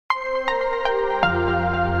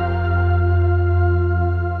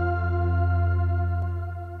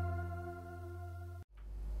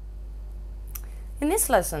In this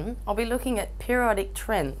lesson, I'll be looking at periodic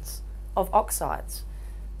trends of oxides.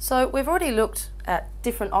 So we've already looked at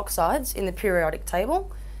different oxides in the periodic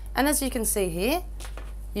table, and as you can see here,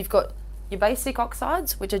 you've got your basic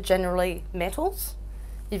oxides, which are generally metals.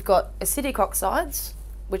 You've got acidic oxides,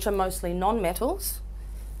 which are mostly non-metals.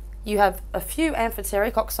 You have a few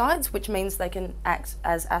amphoteric oxides, which means they can act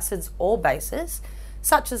as acids or bases,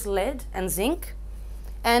 such as lead and zinc.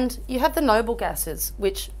 And you have the noble gases,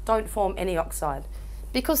 which don't form any oxide.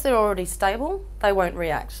 Because they're already stable, they won't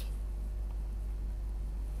react.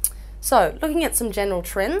 So, looking at some general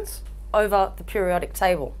trends over the periodic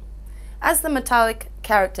table. As the metallic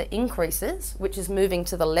character increases, which is moving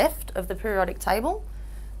to the left of the periodic table,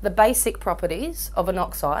 the basic properties of an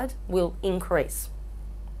oxide will increase.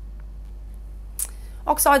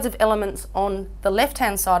 Oxides of elements on the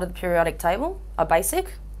left-hand side of the periodic table are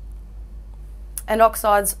basic, and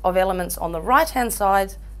oxides of elements on the right-hand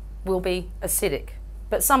side will be acidic.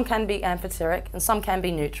 But some can be amphoteric and some can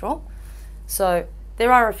be neutral. So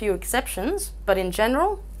there are a few exceptions, but in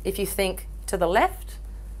general, if you think to the left,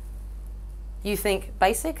 you think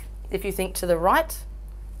basic. If you think to the right,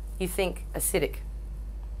 you think acidic.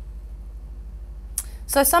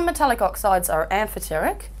 So some metallic oxides are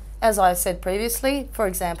amphoteric, as I said previously, for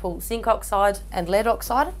example, zinc oxide and lead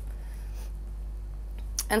oxide.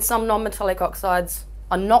 And some non-metallic oxides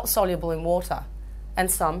are not soluble in water,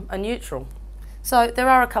 and some are neutral. So there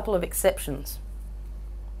are a couple of exceptions.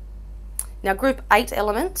 Now group 8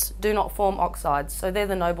 elements do not form oxides, so they're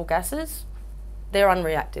the noble gases. They're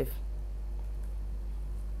unreactive.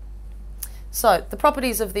 So the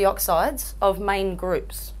properties of the oxides of main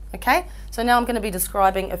groups. Okay, so now I'm going to be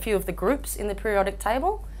describing a few of the groups in the periodic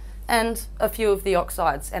table and a few of the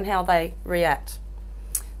oxides and how they react.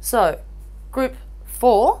 So group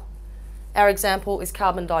 4, our example is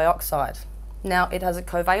carbon dioxide. Now it has a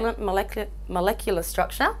covalent molecular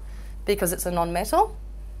structure because it's a non-metal.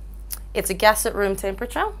 It's a gas at room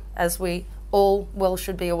temperature, as we all well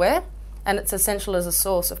should be aware, and it's essential as a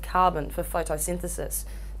source of carbon for photosynthesis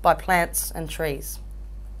by plants and trees.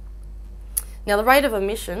 Now the rate of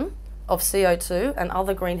emission of CO2 and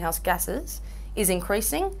other greenhouse gases is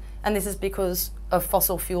increasing, and this is because of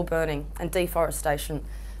fossil fuel burning and deforestation.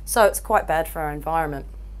 So it's quite bad for our environment.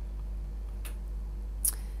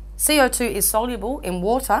 CO2 is soluble in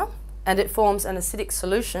water and it forms an acidic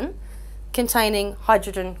solution containing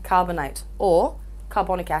hydrogen carbonate or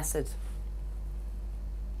carbonic acid.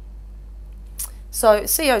 So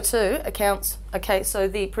CO2 accounts, so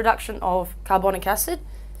the production of carbonic acid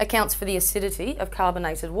accounts for the acidity of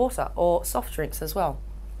carbonated water or soft drinks as well.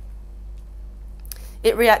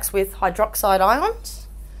 It reacts with hydroxide ions.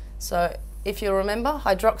 So if you remember,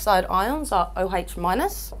 hydroxide ions are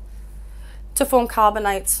OH- to form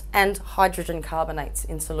carbonates and hydrogen carbonates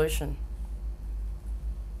in solution.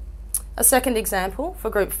 A second example for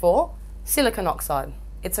group 4, silicon oxide.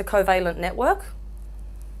 It's a covalent network.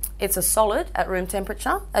 It's a solid at room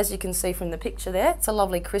temperature, as you can see from the picture there. It's a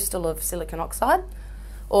lovely crystal of silicon oxide,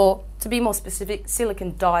 or to be more specific,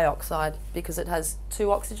 silicon dioxide, because it has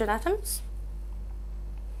 2 oxygen atoms.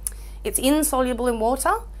 It's insoluble in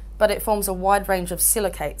water, but it forms a wide range of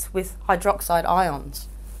silicates with hydroxide ions.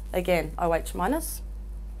 Again, OH-.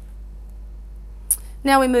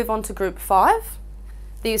 Now we move on to group 5.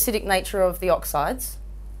 The acidic nature of the oxides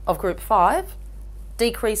of group 5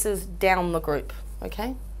 decreases down the group,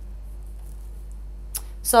 okay?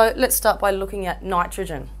 So let's start by looking at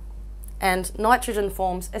nitrogen. And nitrogen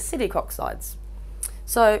forms acidic oxides.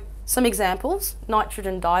 So some examples: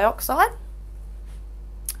 nitrogen dioxide,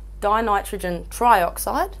 dinitrogen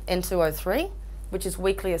trioxide, N2O3, which is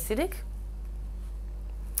weakly acidic,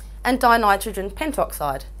 and dinitrogen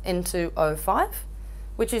pentoxide, N2O5,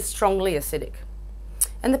 which is strongly acidic.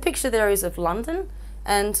 And the picture there is of London,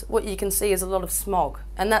 and what you can see is a lot of smog,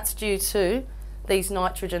 and that's due to these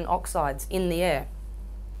nitrogen oxides in the air.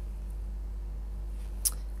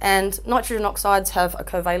 And nitrogen oxides have a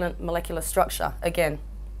covalent molecular structure again.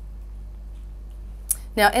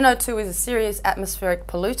 Now NO2 is a serious atmospheric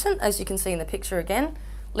pollutant, as you can see in the picture again,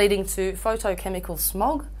 leading to photochemical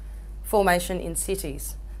smog formation in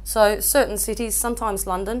cities. So certain cities, sometimes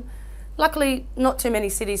London, luckily not too many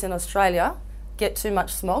cities in Australia get too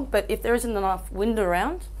much smog, but if there isn't enough wind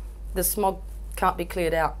around, the smog can't be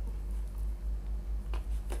cleared out.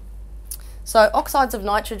 So oxides of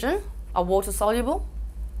nitrogen are water soluble.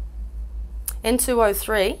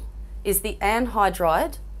 N2O3 is the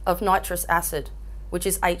anhydride of nitrous acid, which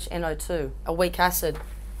is HNO2, a weak acid.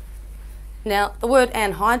 Now, the word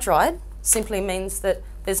anhydride simply means that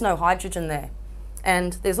there's no hydrogen there,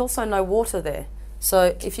 and there's also no water there.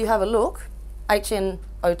 So if you have a look,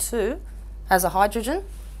 HNO2 has a hydrogen,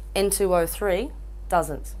 N2O3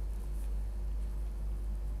 doesn't.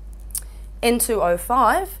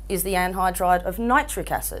 N2O5 is the anhydride of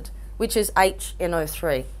nitric acid, which is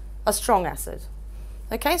HNO3, a strong acid.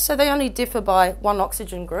 Okay, so they only differ by one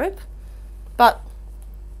oxygen group, but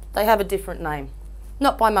they have a different name.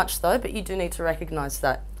 Not by much though, but you do need to recognise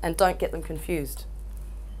that, and don't get them confused.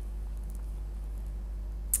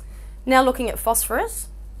 Now looking at phosphorus,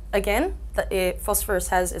 again, phosphorus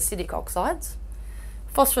has acidic oxides.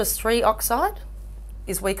 Phosphorus 3 oxide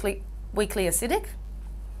is weakly acidic.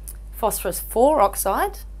 Phosphorus 4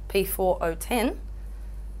 oxide, P4O10,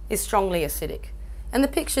 is strongly acidic. And the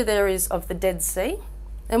picture there is of the Dead Sea,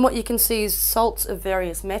 and what you can see is salts of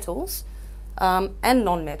various metals and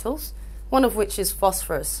non-metals, one of which is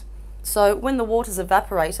phosphorus. So when the water's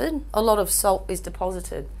evaporated, a lot of salt is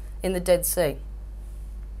deposited in the Dead Sea.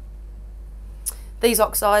 These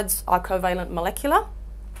oxides are covalent molecular,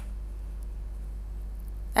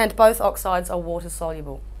 and both oxides are water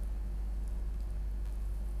soluble.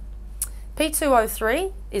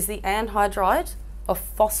 P2O3 is the anhydride of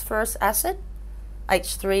phosphorus acid,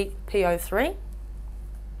 H3PO3,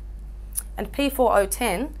 and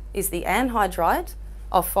P4O10 is the anhydride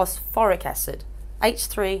of phosphoric acid,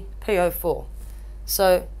 H3PO4.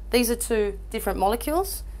 So these are two different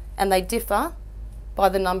molecules, and they differ by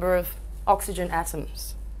the number of oxygen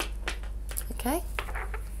atoms. Okay.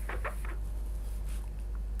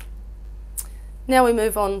 Now we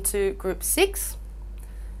move on to group 6,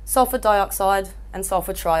 sulfur dioxide and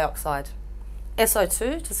sulfur trioxide.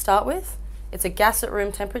 SO2 to start with. It's a gas at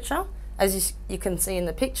room temperature. As you can see in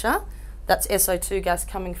the picture, that's SO2 gas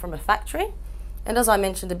coming from a factory. And as I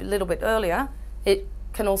mentioned a little bit earlier, it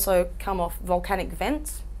can also come off volcanic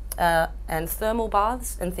vents and thermal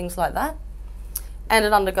baths and things like that. And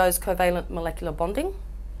it undergoes covalent molecular bonding.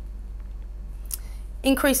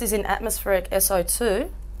 Increases in atmospheric SO2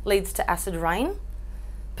 leads to acid rain,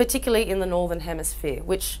 particularly in the northern hemisphere,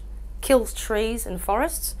 which kills trees and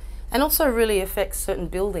forests and also really affects certain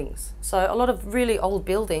buildings. So a lot of really old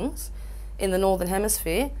buildings in the northern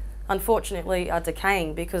hemisphere unfortunately are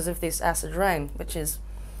decaying because of this acid rain, which is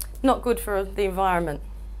not good for the environment.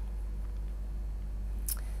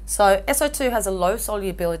 So SO2 has a low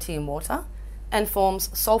solubility in water and forms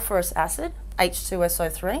sulfurous acid,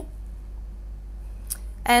 H2SO3,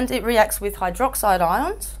 and it reacts with hydroxide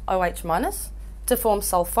ions, OH-, to form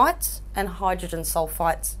sulfites and hydrogen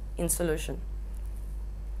sulfites in solution.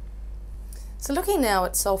 So looking now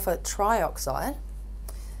at sulfur trioxide,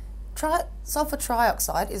 sulfur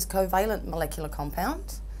trioxide is a covalent molecular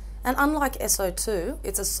compound, and unlike SO2,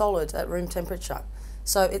 it's a solid at room temperature.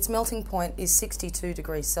 So its melting point is 62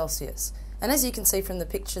 degrees Celsius. And as you can see from the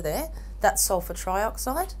picture there, that's sulfur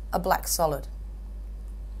trioxide, a black solid.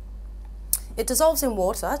 It dissolves in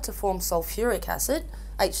water to form sulfuric acid,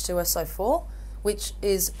 H2SO4, which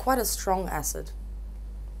is quite a strong acid.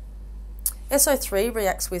 SO3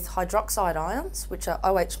 reacts with hydroxide ions, which are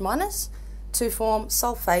OH-, to form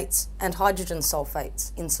sulfates and hydrogen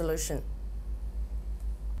sulfates in solution.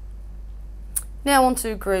 Now on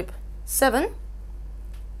to group 7.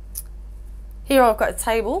 Here I've got a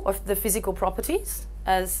table of the physical properties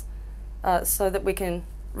so that we can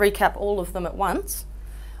recap all of them at once.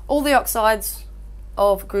 All the oxides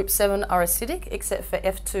of group 7 are acidic except for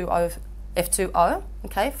F2O,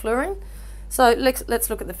 okay, fluorine. So let's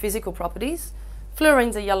look at the physical properties.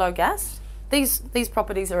 Fluorine's a yellow gas. These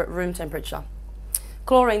properties are at room temperature.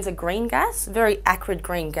 Chlorine's a green gas, very acrid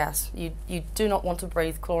green gas. You do not want to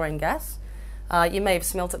breathe chlorine gas. You may have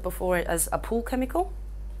smelt it before as a pool chemical.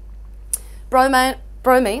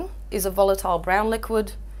 Bromine is a volatile brown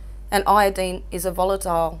liquid, and iodine is a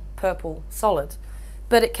volatile purple solid.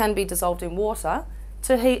 But it can be dissolved in water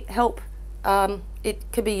to help. It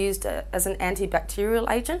could be used as an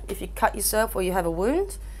antibacterial agent. If you cut yourself or you have a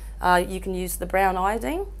wound, you can use the brown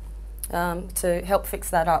iodine to help fix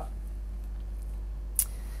that up.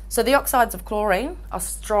 So the oxides of chlorine are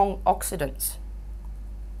strong oxidants.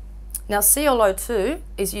 Now ClO2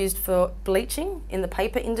 is used for bleaching in the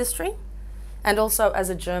paper industry and also as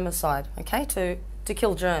a germicide, okay, to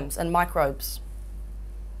kill germs and microbes.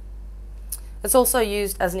 It's also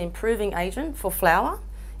used as an improving agent for flour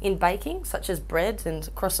in baking, such as bread and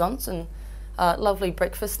croissants and lovely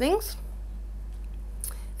breakfast things.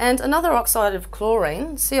 And another oxide of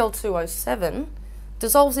chlorine, Cl2O7,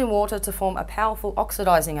 dissolves in water to form a powerful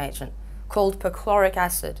oxidizing agent called perchloric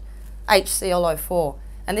acid, HClO4.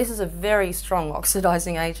 And this is a very strong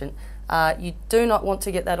oxidizing agent. You do not want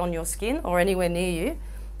to get that on your skin or anywhere near you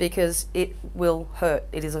because it will hurt.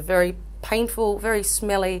 It is a very painful, very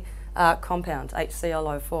smelly compound,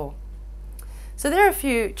 HClO4. So there are a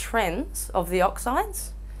few trends of the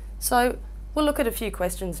oxides. So we'll look at a few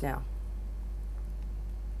questions now.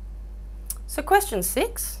 So question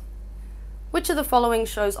 6, which of the following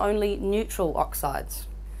shows only neutral oxides?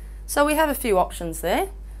 So we have a few options there,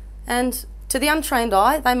 and to the untrained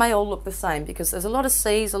eye, they may all look the same because there's a lot of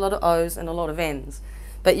C's, a lot of O's, and a lot of N's.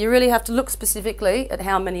 But you really have to look specifically at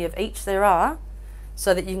how many of each there are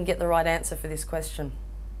so that you can get the right answer for this question.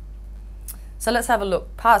 So let's have a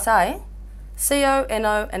look. Part A, CO,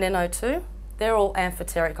 NO, and NO2, they're all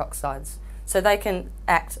amphoteric oxides. So they can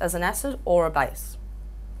act as an acid or a base.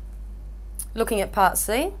 Looking at part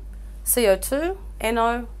C, CO2,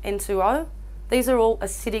 NO, N2O, these are all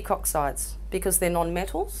acidic oxides because they're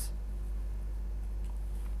non-metals.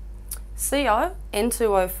 CO,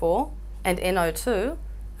 N2O4, and NO2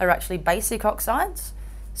 are actually basic oxides.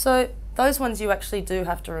 So those ones you actually do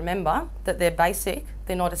have to remember that they're basic,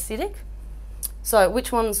 they're not acidic. So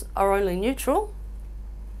which ones are only neutral?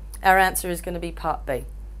 Our answer is going to be part B.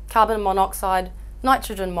 Carbon monoxide,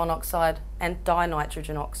 nitrogen monoxide, and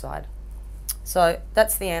dinitrogen oxide. So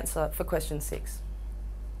that's the answer for question 6.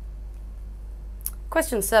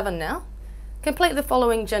 Question 7 now. Complete the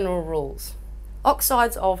following general rules.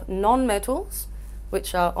 Oxides of non-metals,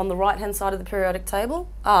 which are on the right-hand side of the periodic table,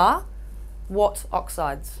 are what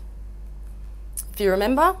oxides? If you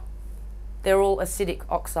remember, they're all acidic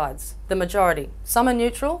oxides, the majority. Some are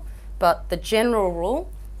neutral, but the general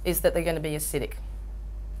rule is that they're going to be acidic.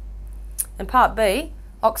 And part B,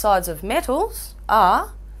 oxides of metals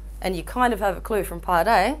are, and you kind of have a clue from part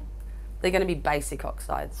A, they're going to be basic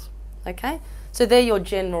oxides. Okay? So they're your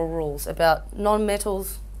general rules about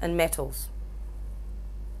non-metals and metals.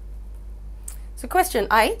 So question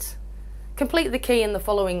 8, complete the key in the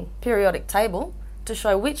following periodic table to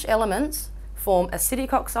show which elements form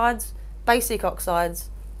acidic oxides, basic oxides,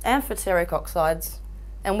 amphoteric oxides,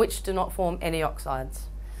 and which do not form any oxides.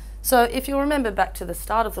 So if you remember back to the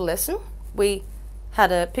start of the lesson, we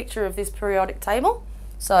had a picture of this periodic table.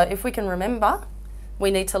 So if we can remember, we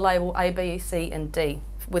need to label A, B, C, and D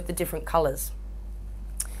with the different colours.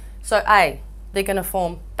 So A, they're going to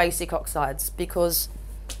form basic oxides because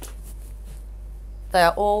they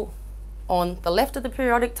are all on the left of the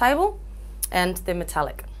periodic table and they're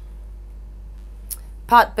metallic.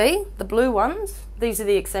 Part B, the blue ones, these are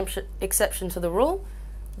the exception to the rule.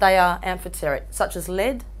 They are amphoteric, such as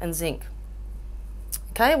lead and zinc.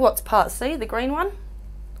 Okay, what's part C, the green one?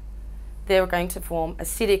 They're going to form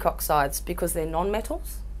acidic oxides because they're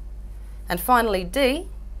non-metals. And finally D,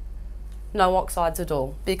 no oxides at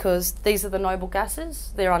all because these are the noble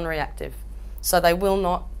gases, they're unreactive. So they will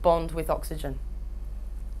not bond with oxygen.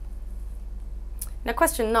 Now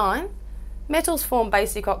question 9, metals form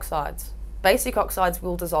basic oxides. Basic oxides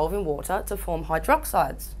will dissolve in water to form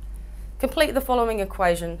hydroxides. Complete the following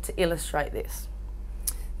equation to illustrate this.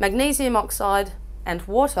 Magnesium oxide and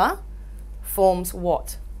water forms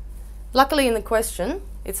what? Luckily in the question,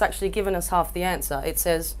 it's actually given us half the answer. It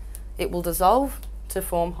says it will dissolve to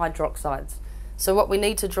form hydroxides. So what we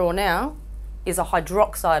need to draw now is a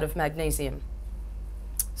hydroxide of magnesium.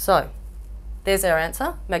 So there's our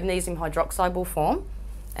answer. Magnesium hydroxide will form,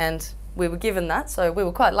 and we were given that, so we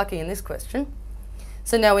were quite lucky in this question.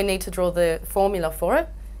 So now we need to draw the formula for it,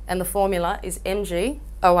 and the formula is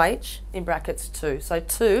MgOH in brackets 2. So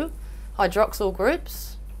 2 hydroxyl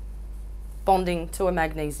groups bonding to a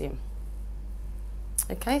magnesium.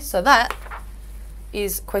 Okay, so that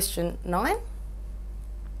is question 9.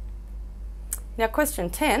 Now question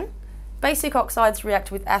 10, basic oxides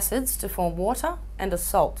react with acids to form water and a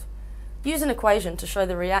salt. Use an equation to show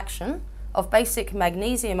the reaction of basic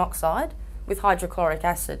magnesium oxide with hydrochloric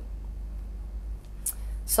acid.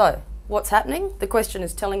 So, what's happening? The question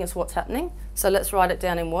is telling us what's happening, so let's write it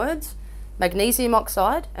down in words. Magnesium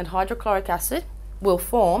oxide and hydrochloric acid will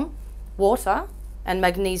form water and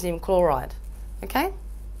magnesium chloride, okay?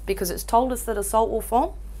 Because it's told us that a salt will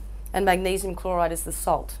form, and magnesium chloride is the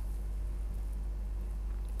salt.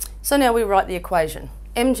 So now we write the equation.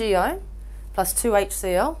 MgO plus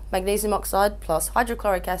 2HCl, magnesium oxide plus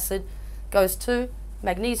hydrochloric acid goes to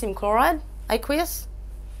magnesium chloride, aqueous,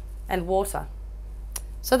 and water.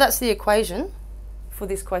 So that's the equation for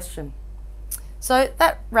this question. So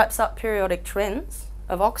that wraps up periodic trends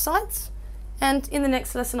of oxides, and in the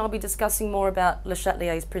next lesson I'll be discussing more about Le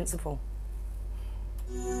Chatelier's principle.